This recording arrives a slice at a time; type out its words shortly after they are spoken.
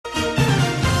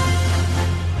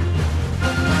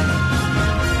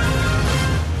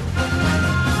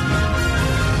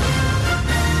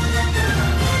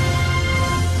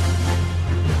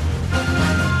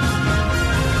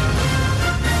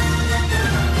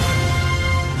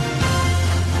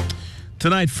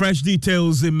Tonight, fresh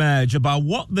details emerge about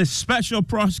what the special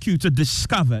prosecutor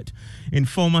discovered in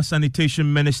former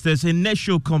sanitation minister's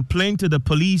initial complaint to the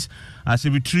police as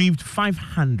he retrieved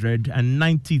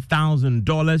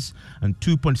 $590,000 and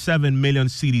 2.7 million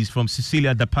cedis from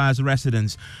Cecilia Dapaah's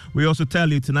residence. We also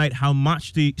tell you tonight how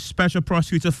much the special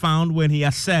prosecutor found when he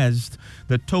assessed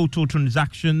the total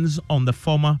transactions on the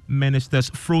former minister's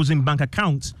frozen bank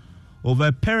accounts over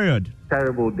a period.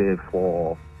 Terrible day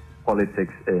for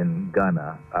politics in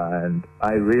Ghana, and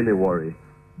I really worry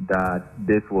that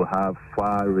this will have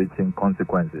far-reaching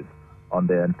consequences on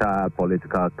the entire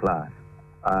political class,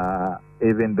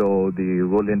 even though the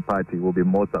ruling party will be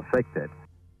most affected.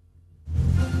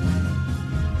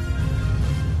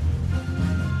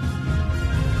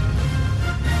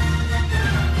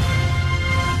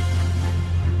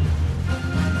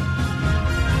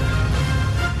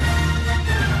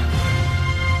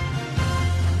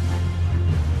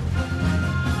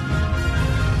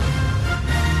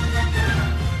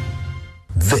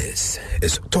 This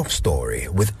is Top Story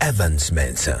with Evans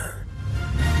Mensah.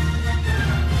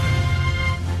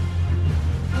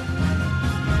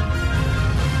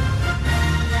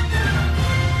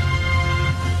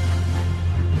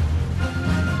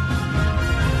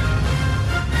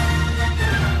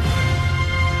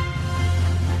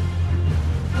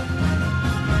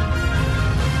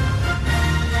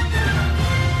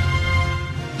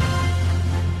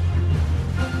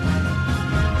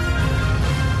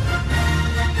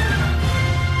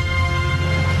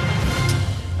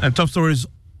 And Top Story is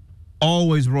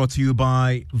always brought to you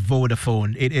by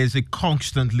Vodafone. It is a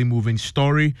constantly moving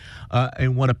story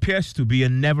in what appears to be a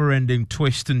never-ending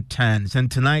twist and turns. And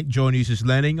tonight, Joy News is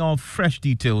learning of fresh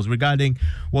details regarding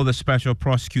what the special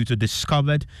prosecutor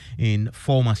discovered in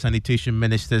former sanitation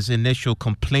minister's initial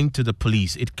complaint to the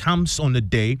police. It comes on the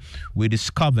day we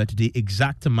discovered the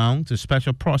exact amount the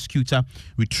special prosecutor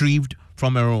retrieved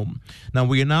from her home. Now,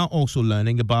 we are now also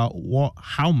learning about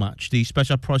how much the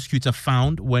special prosecutor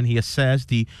found when he assessed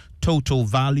the total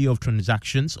value of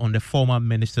transactions on the former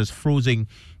minister's frozen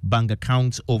bank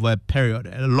accounts over a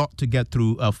period. A lot to get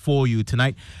through for you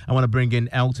tonight. I want to bring in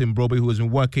Elton Broby, who has been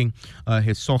working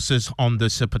his sources on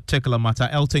this particular matter.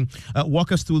 Elton,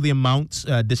 walk us through the amounts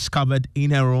discovered in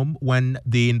her home when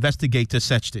the investigator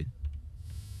searched it.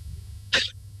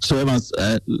 So, Evans,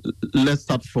 let's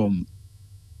start from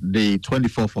the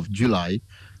 24th of July,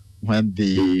 when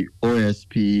the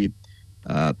OSP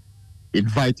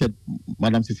invited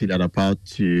Madam Cecilia Dapaah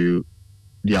to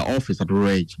their office at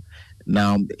Rage.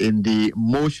 Now, in the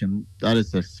motion that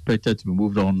is expected to be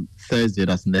moved on Thursday,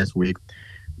 that's next week,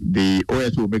 the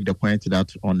OSP will make the point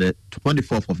that on the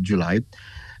 24th of July,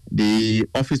 the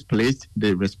office placed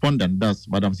the respondent, that's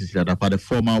Madam Cecilia Dapaah, the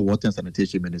former water and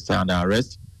sanitation minister, under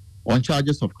arrest on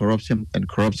charges of corruption and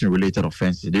corruption-related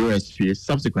offences. The OSP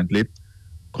subsequently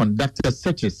conducted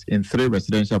searches in 3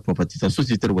 residential properties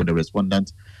associated with the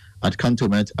respondent at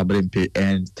Cantonment, Abelemkpe,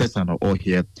 and Tesano, all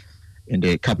here in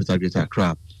the capital, Greater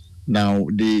Accra. Now,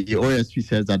 the OSP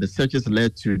says that the searches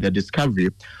led to the discovery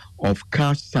of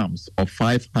cash sums of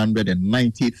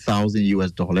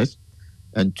 $590,000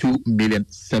 and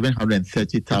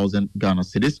 2,730,000 Ghana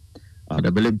cedis at the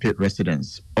Abelemkpe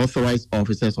residence. Authorized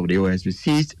officers of the OSP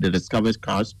seized the discovered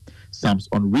cash sums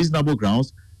on reasonable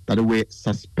grounds that they were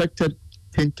suspected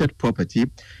tainted property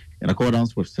in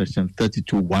accordance with Section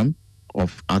 32(1)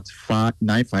 of Act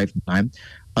 959,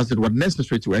 as it was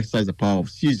necessary to exercise the power of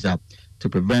seizure to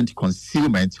prevent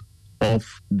concealment of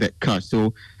the cash.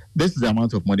 So this is the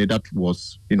amount of money that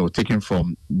was, taken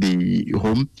from the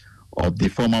home of the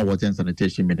former water and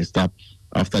sanitation minister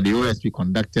after the OSP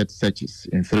conducted searches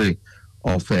in 3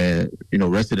 of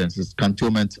residences,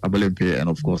 Cantonment, Abelemkpe, and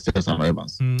of course Tesano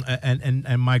Evans. And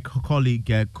my colleague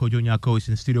Kojo Nyako is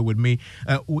in studio with me.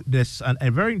 There's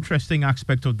a very interesting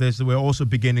aspect of this. We're also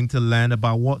beginning to learn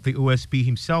about what the OSP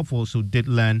himself also did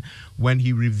learn when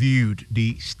he reviewed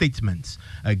the statements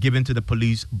given to the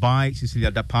police by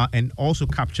Cecilia Dapaah and also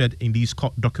captured in these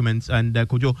court documents. And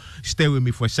Kojo, stay with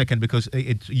me for a second, because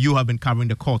you have been covering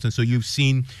the court, and so you've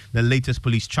seen the latest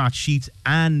police charge sheets,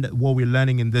 and what we're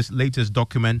learning in this latest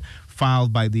document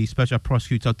filed by the special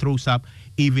prosecutor throws up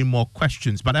even more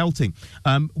questions. But Elton,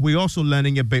 we're also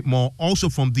learning a bit more also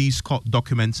from these court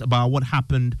documents about what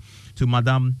happened to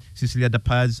Madame Cecilia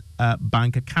Dapaah's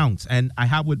bank accounts. And I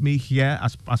have with me here,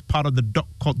 as part of the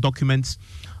court documents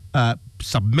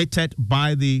submitted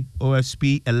by the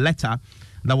OSP, a letter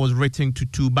that was written to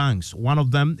 2 banks. One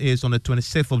of them is on the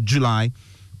 26th of July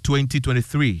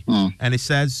 2023. And it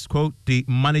says, quote, the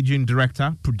managing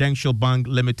director, Prudential Bank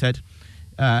Limited,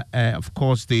 of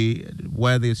course,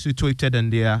 where they're situated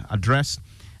and their address,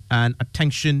 and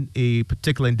attention a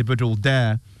particular individual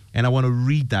there. And I want to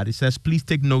read that. It says, please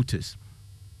take notice.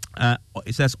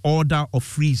 It says, order of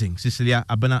freezing, Cecilia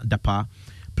Dapaah.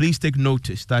 Please take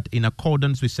notice that in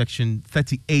accordance with Section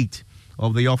 38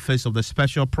 of the Office of the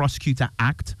Special Prosecutor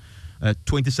Act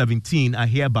 2017, I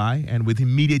hereby and with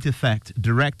immediate effect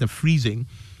direct the freezing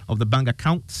of the bank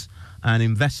accounts and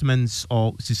investments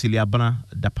of Cecilia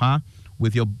Dapaah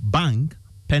with your bank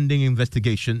pending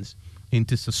investigations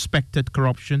into suspected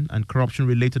corruption and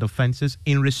corruption-related offences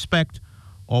in respect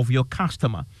of your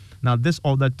customer. Now, this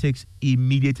order takes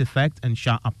immediate effect and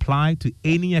shall apply to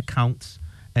any accounts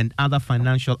and other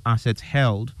financial assets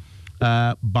held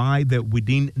by the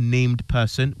within named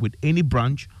person with any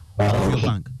branch of your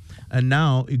bank. And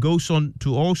now it goes on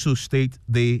to also state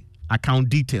the account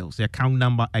details, the account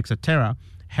number, etc.,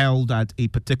 held at a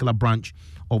particular branch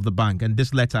of the bank. And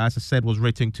this letter, as I said, was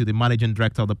written to the managing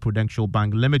director of the Prudential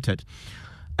Bank Limited.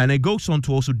 And it goes on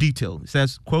to also detail. It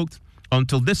says, quote,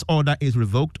 until this order is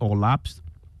revoked or lapsed,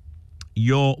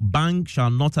 your bank shall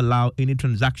not allow any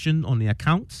transaction on the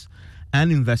accounts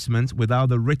and investments without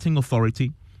the written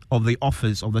authority of the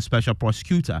Office of the Special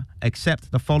Prosecutor,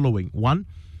 except the following. 1,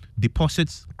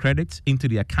 deposits, credits into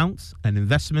the accounts and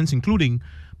investments, including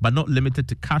but not limited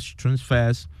to cash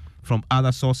transfers from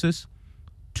other sources.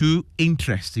 2,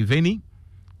 interest, if any,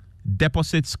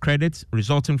 deposits, credits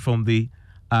resulting from the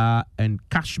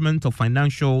encashment of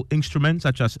financial instruments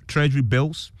such as treasury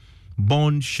bills,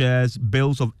 bond shares,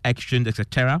 bills of exchange,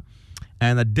 etc.,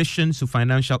 and additions to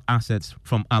financial assets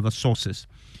from other sources.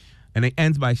 And it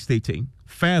ends by stating,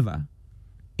 further,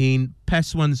 in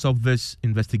pursuance of this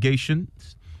investigation,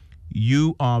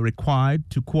 you are required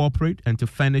to cooperate and to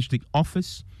furnish the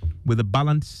office with the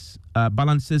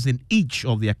balances in each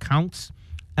of the accounts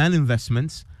and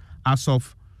investments as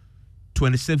of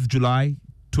 26th July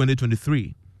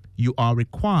 2023. You are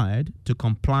required to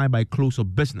comply by close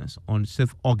of business on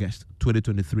 6th August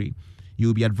 2023. You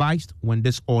will be advised when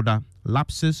this order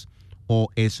lapses or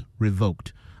is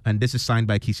revoked. And this is signed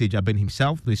by Kisei Jabin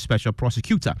himself, the special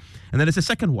prosecutor. And then there's a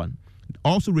second one,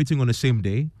 also written on the same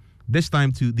day, this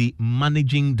time to the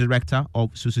managing director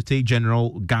of Societe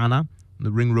Generale Ghana,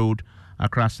 the Ring Road,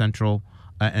 Accra Central.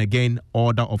 Again,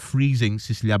 order of freezing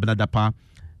Cecilia Dapaah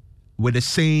with the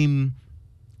same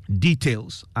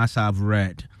details as I've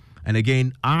read. And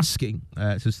again, asking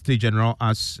Societe Generale,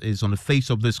 as is on the face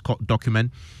of this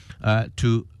document,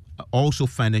 to also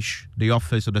furnish the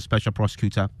Office of the Special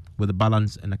Prosecutor with the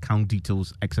balance and account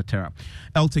details, etc.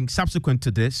 Elton, subsequent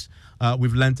to this,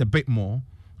 we've learned a bit more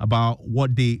about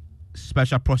what the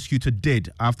Special Prosecutor did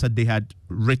after they had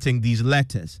written these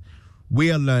letters. We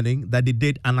are learning that they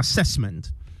did an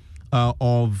assessment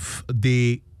of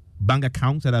the bank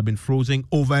accounts that have been frozen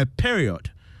over a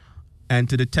period and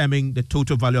to determine the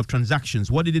total value of transactions.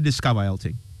 What did they discover,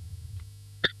 Elton?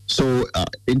 So,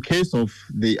 in case of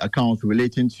the accounts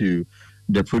relating to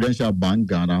the Prudential Bank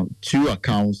Ghana, 2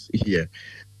 accounts here,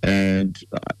 and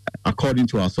according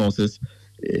to our sources,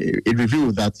 it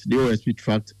revealed that the OSP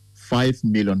tracked $5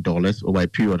 million over a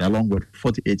period, along with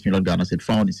 48 million Ghana cedis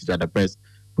found in Cecilia Dapaah's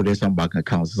Prudential Bank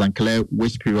accounts. It's unclear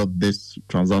which period this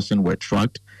transaction were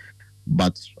tracked,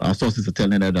 but our sources are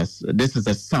telling us this is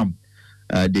a sum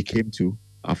they came to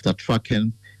after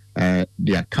tracking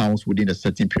the accounts within a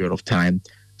certain period of time.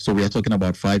 So we are talking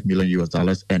about $5 million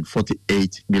and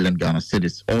 48 million Ghana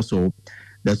cedis. Also,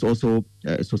 there's also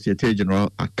a Societe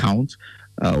Generale account,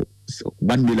 1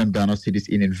 million Ghana cedis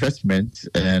in investment,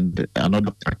 and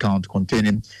another account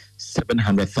containing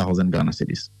 700,000 Ghana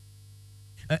cedis.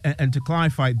 And to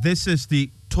clarify, this is the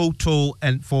total,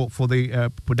 and for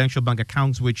the Prudential Bank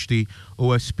accounts which the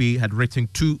OSP had written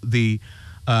to the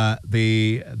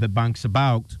banks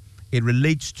about, it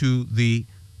relates to the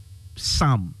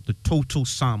sum, the total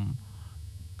sum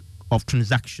of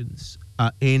transactions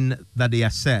in that they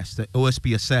assessed, the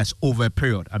OSP assessed over a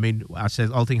period. I mean, as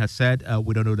Alting has said,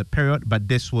 we don't know the period, but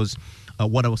this was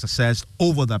what was assessed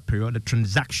over that period, the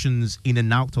transactions in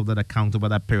and out of that account over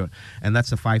that period. And that's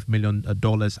the $5 million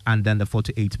and then the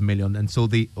 48 million. And so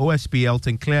the OSP,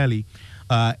 Elton, clearly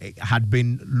had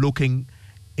been looking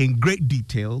in great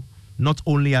detail, not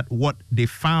only at what they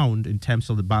found in terms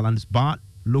of the balance, but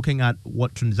looking at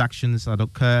what transactions had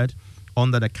occurred on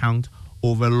that account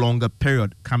over a longer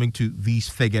period, coming to these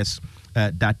figures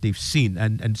that they've seen.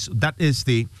 And so that is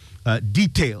the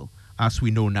detail as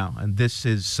we know now. And this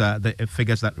is the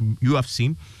figures that you have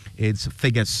seen. It's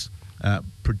figures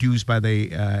produced by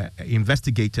the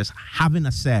investigators having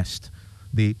assessed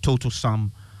the total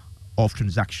sum of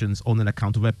transactions on an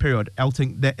account of a period.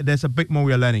 Elton, there's a bit more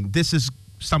we are learning. This is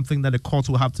something that the courts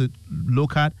will have to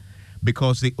look at,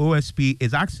 because the OSP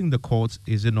is asking the courts,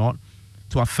 is it not,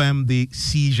 to affirm the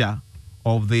seizure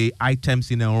of the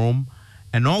items in her home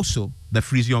and also the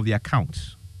freezing of the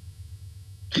accounts.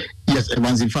 Yes,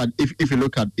 Evans. In fact, if you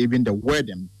look at even the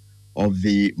wording of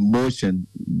the motion,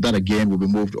 that again will be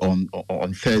moved on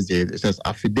Thursday. It says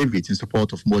affidavit in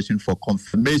support of motion for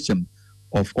confirmation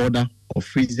of order of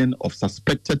freezing of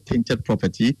suspected tainted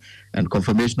property and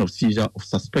confirmation of seizure of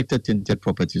suspected tainted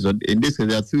property. So in this case,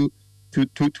 there are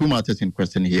two matters in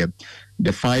question here: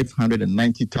 the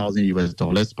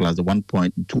 $590,000 plus the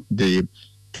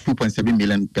 2.7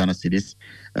 million Ghana cedis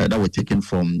that were taken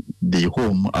from the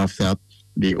home after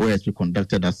the OSP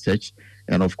conducted a search,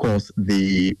 and of course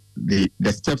the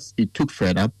steps it took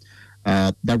further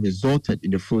that resulted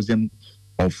in the freezing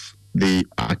of the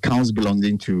accounts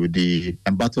belonging to the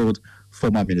embattled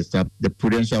former minister, the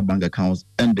Prudential Bank accounts,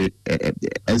 and the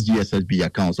SGSSB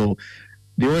accounts. So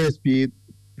the OSP,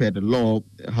 per the law,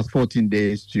 has 14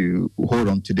 days to hold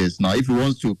on to this. Now, if he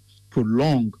wants to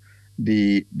prolong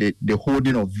the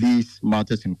holding of these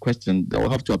matters in question, they will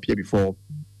have to appear before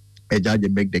a judge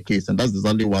and make the case. And that's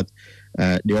exactly what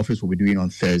the office will be doing on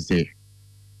Thursday.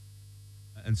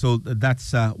 And so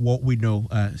that's what we know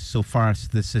so far as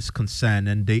this is concerned.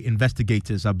 And the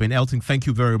investigators have been. Elton, thank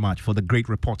you very much for the great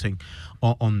reporting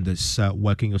on this,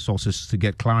 working your sources to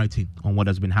get clarity on what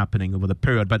has been happening over the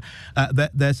period. But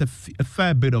there's a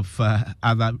fair bit of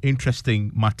other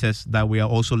interesting matters that we are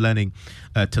also learning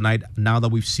tonight, now that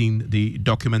we've seen the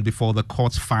document before the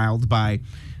courts filed by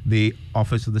the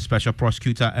Office of the Special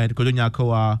Prosecutor. And Kojo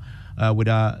Nyako with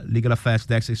our Legal Affairs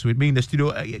Desk is with me in the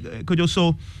studio. Kojo,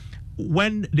 so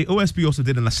when the OSP also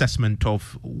did an assessment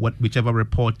of whichever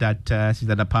report that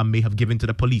Dapaah may have given to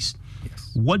the police,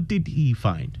 yes, what did he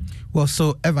find? Well,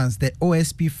 so Evans, the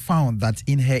OSP found that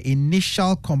in her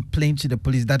initial complaint to the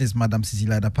police, that is Madam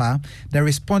Cecilia Dapaah, the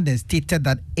respondent stated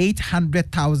that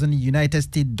 800,000 United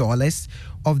States dollars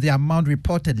of the amount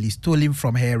reportedly stolen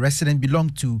from her residence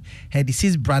belonged to her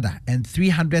deceased brother, and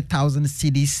 300,000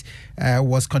 cedis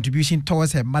was contribution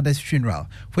towards her mother's funeral,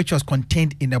 which was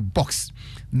contained in a box.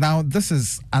 Now, this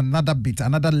is another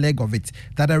leg of it,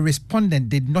 that a respondent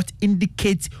did not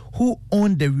indicate who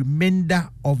owned the remainder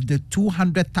of the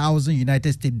 200,000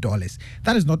 United States dollars.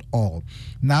 That is not all.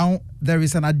 Now, there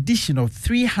is an addition of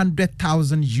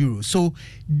 300,000 euros. So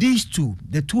these two,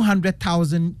 the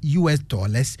 200,000 US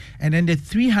dollars and then the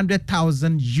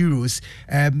 300,000 euros,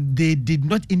 they did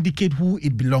not indicate who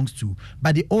it belongs to.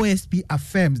 But the OSP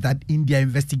affirms that in their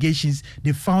investigations,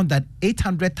 they found that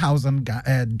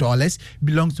 $800,000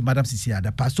 belongs to Madam Cecilia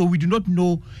Dapaah. So we do not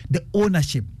know the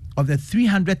ownership of the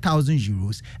 300,000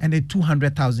 euros and the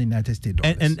 200,000 United States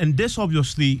dollars. And this,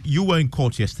 obviously, you were in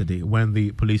court yesterday when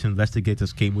the police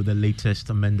investigators came with the latest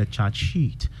amended charge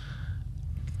sheet.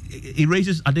 It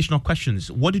raises additional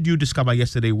questions. What did you discover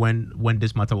yesterday when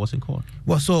this matter was in court?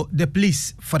 Well, so the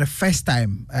police, for the first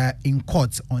time in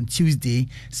court on Tuesday,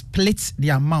 split the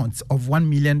amount of $1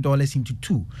 million into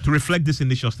two. To reflect this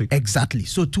initial statement? Exactly.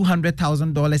 So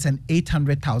 $200,000 and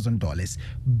 $800,000.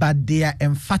 But they are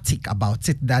emphatic about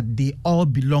it that they all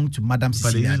belong to Madam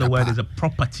Cecilia Dapaah. But the word is a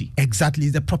property. Exactly.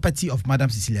 It's the property of Madam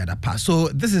Cecilia Dapaah. So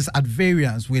this is at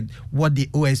variance with what the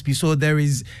OSP. So there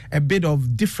is a bit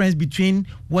of difference between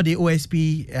what the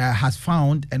OSP has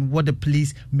found and what the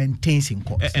police maintains in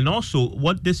court. And also,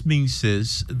 what this means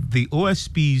is the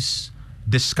OSP's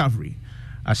discovery,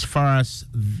 as far as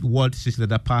what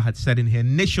Cecilia Dapaah had said in her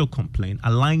initial complaint,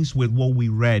 aligns with what we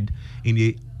read in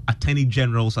the Attorney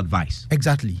General's advice.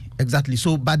 Exactly.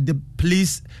 So, but the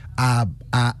police are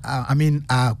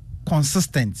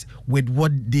consistent with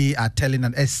what they are telling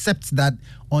us, except that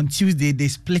on Tuesday they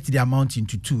split the amount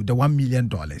into two, the $1 million.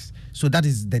 So that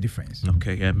is the difference.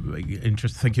 Okay,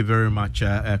 interesting. Thank you very much,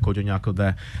 Kojo Nyako,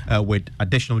 there with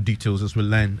additional details as we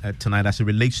learn tonight as it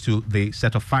relates to the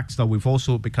set of facts that we've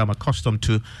also become accustomed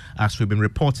to as we've been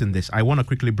reporting this. I want to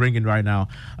quickly bring in right now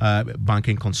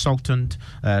banking consultant,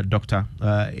 Doctor,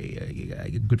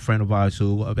 a good friend of ours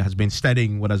who has been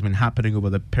studying what has been happening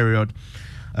over the period.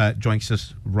 Joins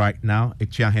us right now,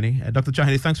 Chiahini. Dr.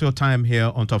 Chiahini, thanks for your time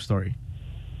here on Top Story.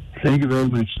 Thank you very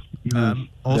much.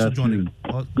 Also joining.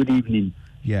 Good evening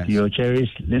to your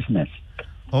cherished listeners.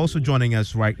 Also joining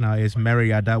us right now is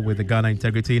Mary Ada with the Ghana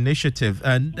Integrity Initiative.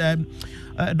 And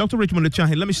Dr. Richmond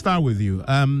Chiahini, let me start with you.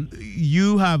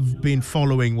 You have been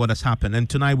following what has happened, and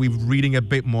tonight we're reading a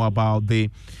bit more about the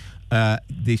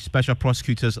Special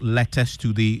Prosecutor's letters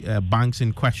to the banks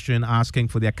in question, asking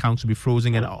for the accounts to be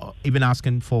frozen and even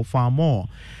asking for far more.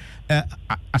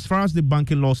 As far as the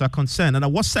banking laws are concerned, and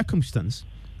at what circumstance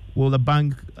will the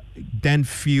bank then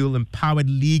feel empowered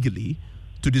legally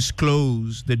to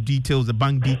disclose the details, the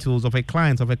bank details of a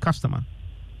client, of a customer?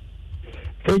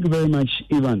 Thank you very much,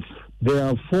 Evans. there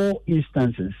are 4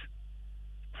 instances,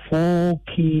 4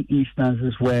 key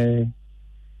instances where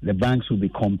the banks will be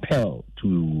compelled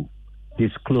to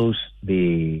disclose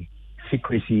the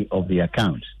secrecy of the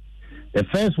accounts. The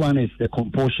first one is the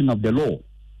compulsion of the law.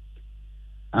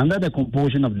 Under the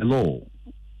compulsion of the law,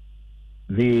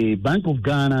 the Bank of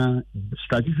Ghana,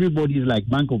 statutory bodies like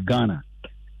Bank of Ghana,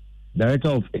 Director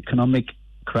of Economic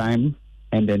Crime,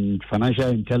 and then Financial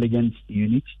Intelligence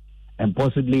Unit, and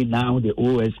possibly now the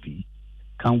OSP,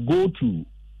 can go to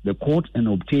the court and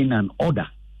obtain an order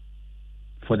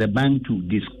for the bank to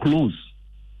disclose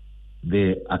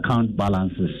the account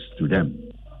balances to them.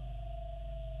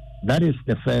 That is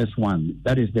the first one.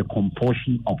 That is the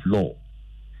compulsion of law.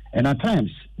 And at times,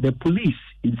 the police,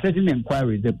 in certain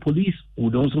inquiries, the police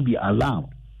would also be allowed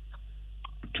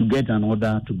to get an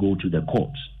order to go to the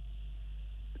courts.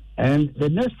 And the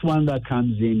next one that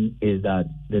comes in is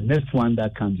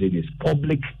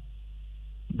public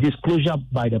disclosure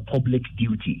by the public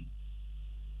duty.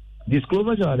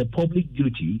 Disclosure by the public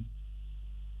duty,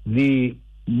 the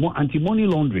anti-money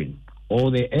laundering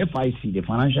or the FIC, the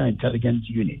Financial Intelligence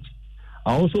Unit,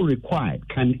 are also required,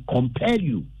 can compel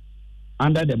you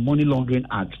under the Money Laundering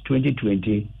Act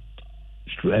 2020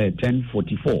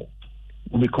 1044,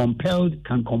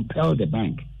 can compel the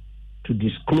bank to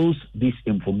disclose this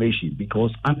information,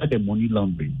 because under the money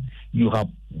laundering,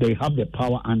 they have the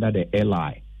power under the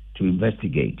LI to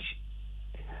investigate.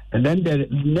 And then the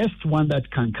next one that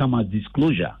can come as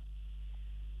disclosure,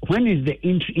 when is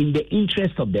in the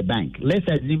interest of the bank? Let's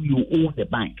assume you own the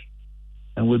bank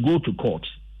and we go to court.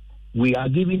 We are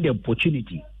given the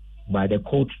opportunity by the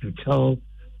court to tell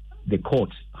the court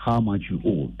how much you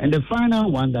owe. And the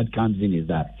final one that comes in is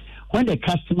that when the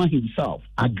customer himself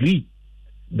agrees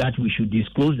that we should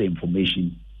disclose the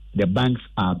information, the banks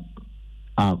are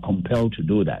compelled to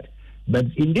do that. But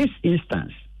in this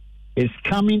instance, it's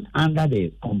coming under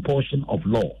the compulsion of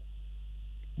law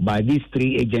by these 4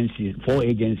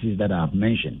 agencies that I have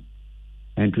mentioned.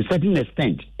 And to a certain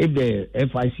extent, if the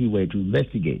FIC were to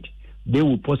investigate, they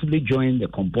would possibly join the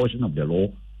compulsion of the law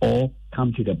or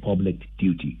come to the public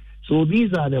duty. So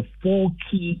these are the 4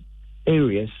 key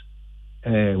areas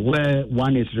where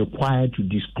one is required to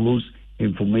disclose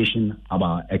information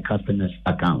about a customer's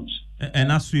accounts.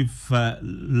 And as we've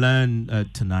learned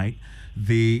tonight,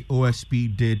 the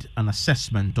OSP did an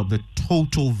assessment of the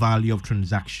total value of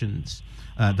transactions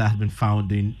that had been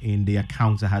found in the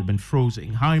accounts that had been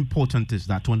frozen. How important is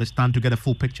that to understand, to get a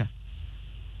full picture?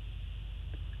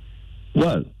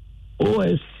 Well,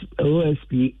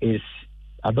 OSP is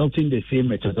adopting the same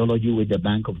methodology with the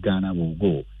Bank of Ghana will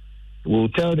go. We'll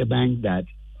tell the bank that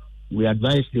we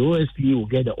advise the OSP will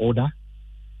get the order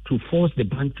to force the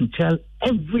bank to tell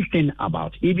everything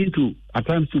about, even to, at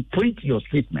times, to print your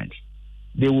statement.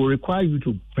 They will require you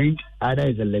to print either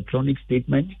as an electronic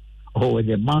statement or as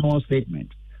a manual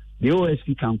statement. The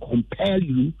OSP can compel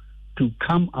you to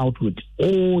come out with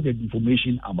all the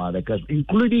information about the customer,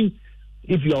 including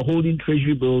if you are holding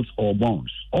treasury bills or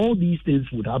bonds. All these things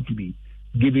would have to be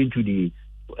given to the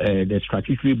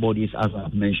statutory bodies, as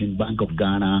I've mentioned, Bank of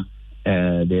Ghana,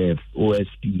 the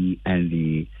OSP, and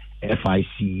the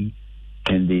FIC,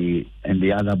 and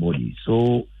the other bodies.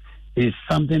 So it's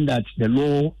something that the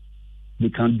law, they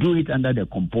can do it under the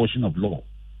compulsion of law,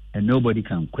 and nobody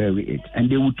can query it.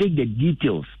 And they will take the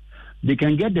details. They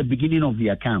can get the beginning of the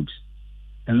account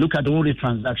and look at all the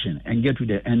transactions and get to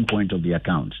the end point of the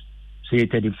account. Say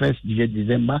 31st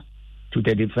December to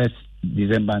 31st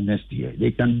December next year.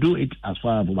 They can do it as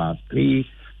far as about 3,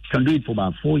 can do it for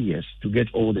about 4 years to get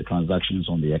all the transactions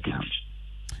on the account.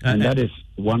 And that is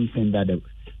one thing that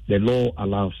the law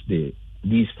allows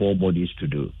these 4 bodies to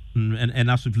do. And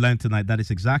as we've learned tonight, that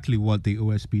is exactly what the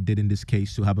OSP did in this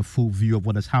case, to have a full view of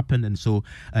what has happened, and so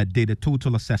did a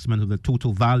total assessment of the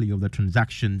total value of the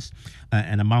transactions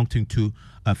and amounting to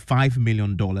 $5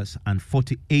 million and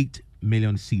 48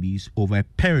 million cedis over a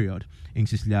period in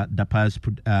Cecilia Dapaah's,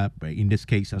 in this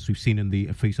case, as we've seen in the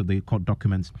face of the court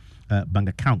documents, bank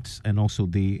accounts, and also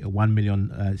the 1 million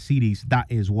cedis. That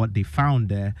is what they found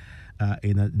there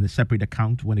in a separate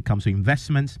account when it comes to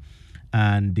investments,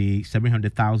 and the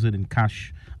 700,000 in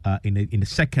cash in the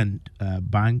second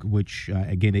bank, which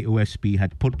again the OSP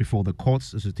had put before the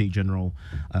courts as a State General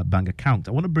bank account.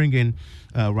 I want to bring in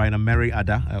Rainer Mary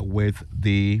Ada with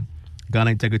the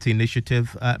Ghana Integrity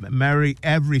Initiative. Mary,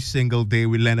 every single day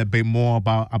we learn a bit more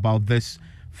about this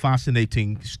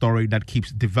fascinating story that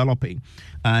keeps developing,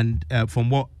 and from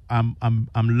what I'm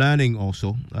learning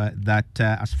also that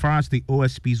as far as the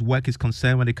OSP's work is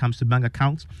concerned, when it comes to bank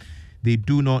accounts, they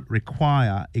do not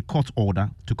require a court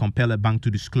order to compel a bank to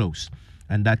disclose.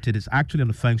 and that it is actually an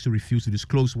offense to refuse to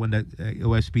disclose when the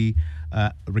OSP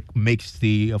makes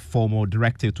the formal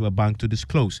directive to a bank to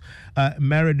disclose.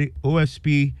 Mary, the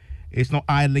OSP is not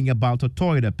idling about a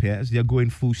toy, it appears. They're going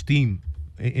full steam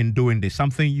in doing this,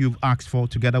 something you've asked for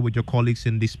together with your colleagues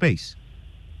in this space.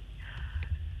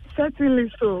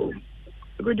 Certainly so.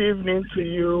 Good evening to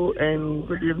you and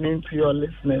good evening to your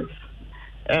listeners.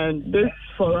 And this,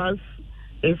 for us,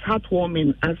 is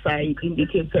heartwarming, as I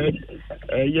indicated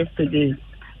yesterday.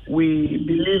 We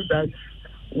believe that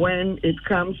when it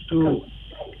comes to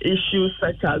issues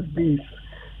such as this,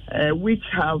 which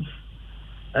have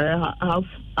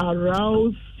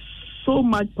aroused so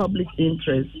much public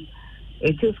interest,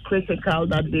 it is critical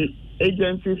that the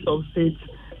agencies of state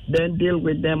then deal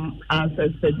with them as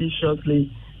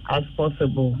expeditiously as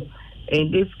possible.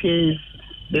 In this case,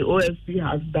 the OSP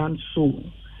has done so,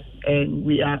 and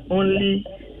we are only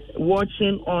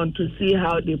watching on to see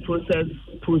how the process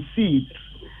proceeds.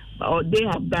 They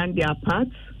have done their part.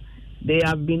 They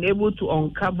have been able to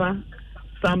uncover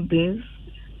some things,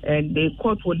 and the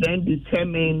court will then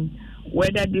determine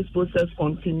whether this process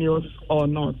continues or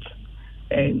not.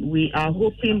 And we are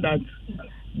hoping that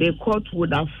the court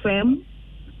would affirm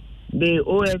the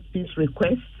OSP's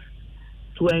request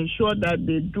to ensure that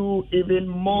they do even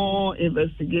more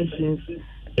investigations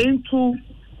into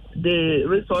the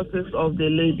resources of the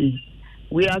lady.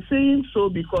 We are saying so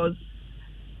because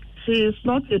she is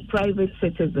not a private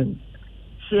citizen.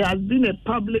 She has been a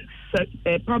public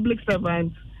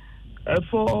servant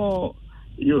for,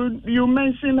 you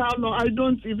mentioned how long, I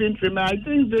don't even remember. I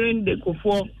think during the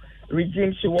Kufuor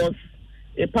regime she was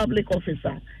a public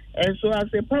officer. And so as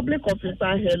a public officer,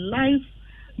 her life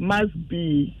must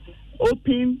be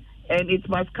open and it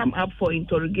must come up for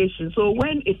interrogation. So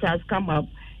when it has come up,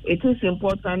 it is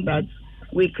important that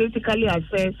we critically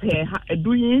assess her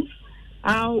doings,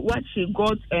 what she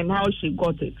got and how she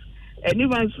got it. And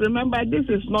even remember, this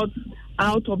is not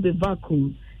out of the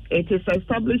vacuum. It is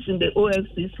established in the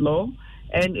OSP's law,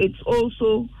 and it's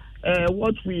also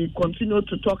what we continue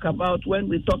to talk about when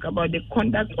we talk about the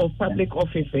conduct of public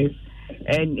officers.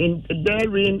 And in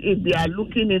therein, if they are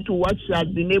looking into what she has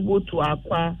been able to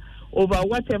acquire over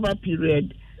whatever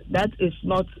period, that is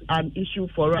not an issue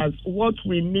for us. What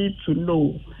we need to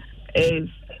know is,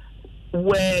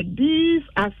 were these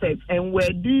assets and were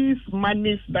these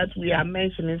monies that we are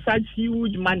mentioning, such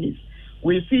huge monies,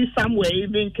 we see some were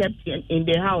even kept in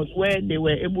the house where they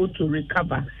were able to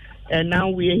recover. And now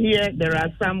we hear there are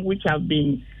some which have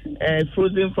been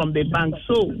frozen from the bank.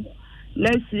 So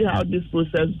let's see how this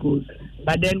process goes.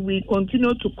 But then we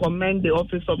continue to commend the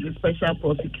Office of the Special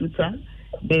Prosecutor,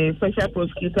 the Special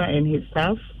Prosecutor and his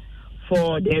staff,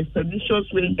 for the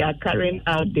expeditious way they are carrying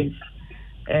out this.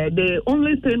 The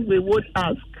only thing we would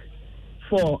ask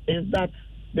for is that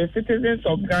the citizens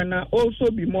of Ghana also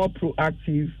be more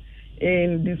proactive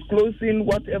in disclosing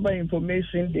whatever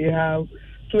information they have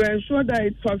to ensure that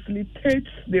it facilitates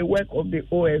the work of the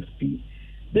OSP.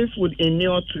 This would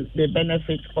inure to the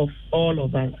benefit of all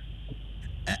of us.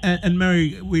 And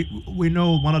Mary, we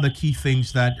know one of the key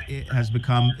things that has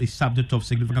become a subject of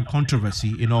significant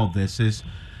controversy in all this is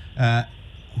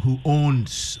who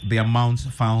owns the amounts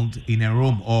found in her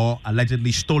room or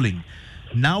allegedly stolen.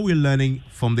 Now we're learning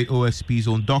from the OSP's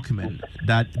own document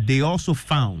that they also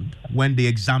found, when they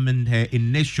examined her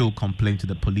initial complaint to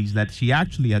the police, that she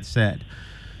actually had said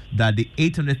that the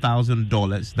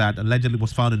 $800,000 that allegedly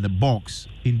was found in the box,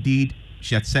 indeed,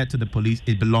 she had said to the police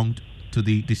it belonged to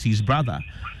the deceased brother.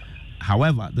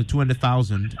 However, the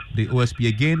 $200,000, the OSP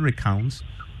again recounts,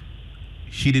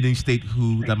 she didn't state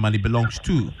who that money belongs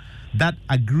to. That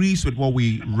agrees with what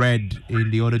we read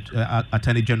in the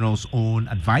Attorney General's own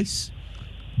advice,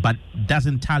 but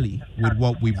doesn't tally with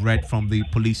what we've read from the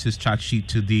police's charge sheet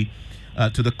to the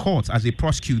courts as they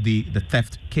prosecute the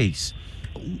theft case.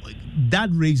 That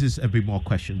raises a bit more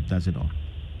questions, does it not?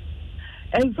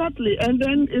 Exactly, and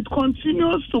then it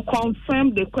continues to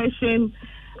confirm the question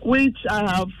which I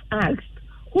have asked.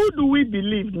 Who do we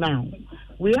believe now?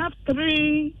 We have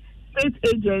 3 state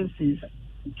agencies,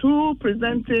 2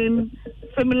 presenting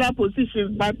similar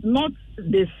positions but not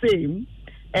the same,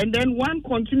 and then one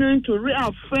continuing to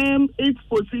reaffirm its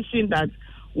position that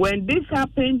when this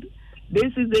happened,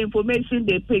 this is the information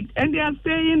they picked, and they are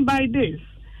staying by this.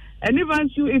 And even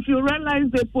if you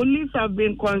realize, the police have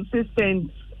been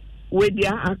consistent with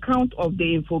their account of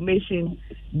the information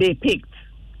they picked.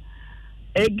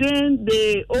 Again,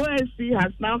 the OSC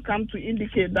has now come to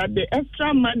indicate that the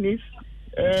extra monies,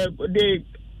 the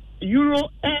euro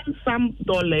and some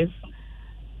dollars,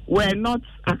 were not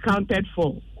accounted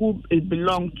for who it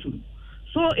belonged to.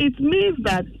 So it means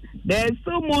that there is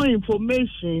still more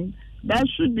information that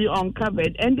should be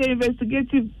uncovered, and the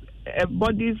investigative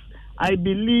bodies, I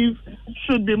believe,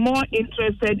 should be more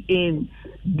interested in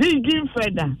digging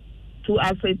further to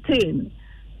ascertain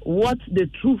what the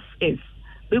truth is,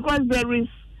 because there is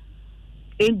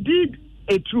indeed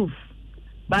a truth,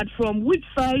 but from which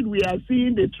side we are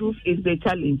seeing the truth is the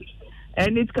challenge,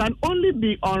 and it can only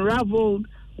be unraveled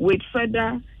with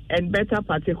further and better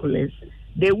particulars.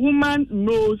 The woman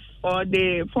knows, or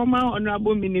the former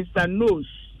honorable minister knows,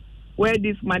 where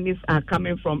these monies are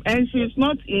coming from, and she's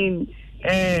not in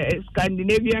a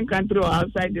Scandinavian country or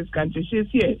outside this country. She's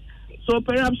here, so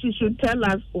perhaps she should tell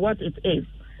us what it is,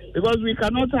 because we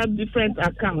cannot have different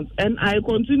accounts. And I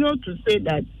continue to say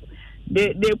that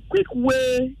the quick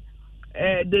way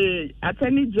the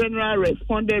Attorney General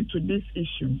responded to this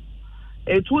issue,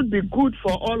 it would be good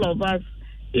for all of us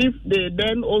if they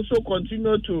then also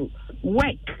continue to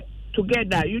work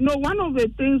together. You know, one of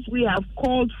the things we have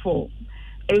called for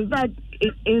is that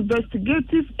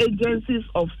investigative agencies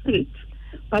of state,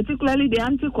 particularly the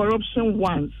anti-corruption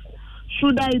ones,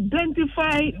 should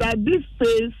identify that this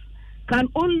space can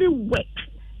only work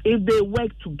if they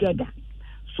work together.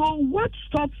 So what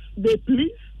stops the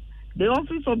police, the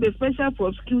Office of the Special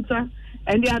Prosecutor,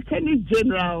 and the Attorney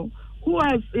General, who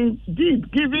has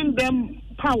indeed given them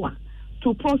power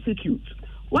to prosecute?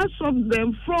 What stops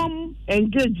them from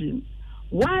engaging?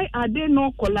 Why are they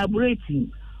not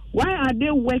collaborating? Why are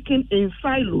they working in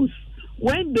silos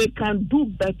when they can do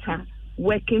better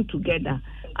working together?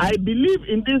 I believe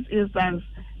in this instance,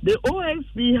 the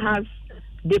OSP has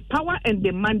the power and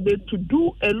the mandate to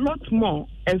do a lot more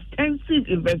extensive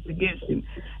investigation.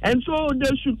 And so they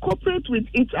should cooperate with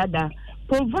each other,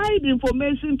 provide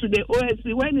information to the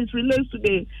OSP when it relates to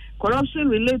the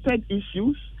corruption-related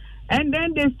issues, and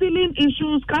then the stealing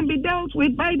issues can be dealt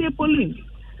with by the police.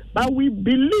 But we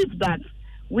believe that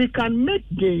we can make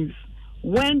gains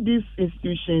when these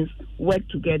institutions work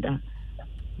together.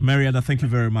 Mariada, thank you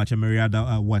very much. And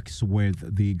Mariada works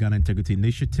with the Ghana Integrity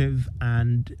Initiative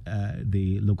and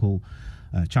the local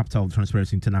chapter of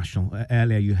Transparency International.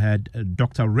 Earlier, you had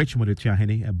Dr. Richmond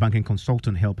Etiahene, a banking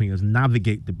consultant, helping us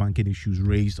navigate the banking issues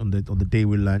raised on the day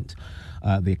we learned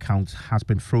the account has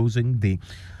been frozen. The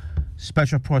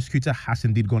Special Prosecutor has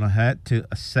indeed gone ahead to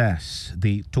assess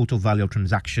the total value of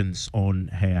transactions on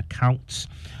her accounts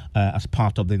as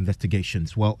part of the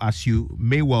investigations. Well, as you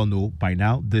may well know by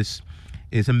now, this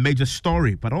is a major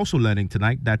story, but also learning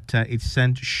tonight that it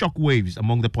sent shockwaves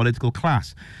among the political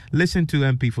class. Listen to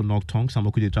MP for North Tongue,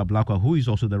 Samuel Dapaah, who is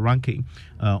also the ranking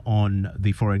on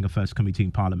the Foreign Affairs Committee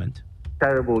in Parliament.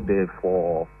 Terrible day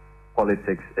for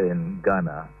politics in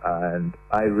Ghana, and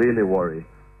I really worry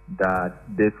that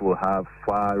this will have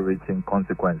far-reaching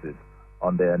consequences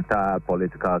on the entire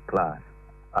political class,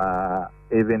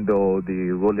 even though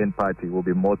the ruling party will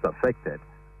be most affected.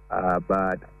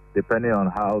 But depending on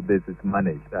how this is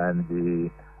managed and the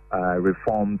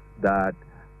reforms that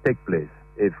take place,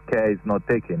 if care is not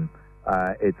taken,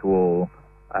 it will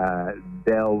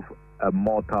delve a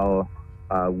mortal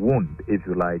wound, if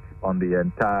you like, on the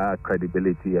entire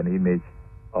credibility and image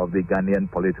of the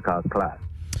Ghanaian political class.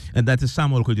 And that is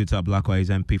Samuel Dapaah, is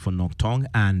MP for North Tongue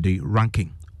and the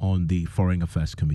ranking on the Foreign Affairs Committee.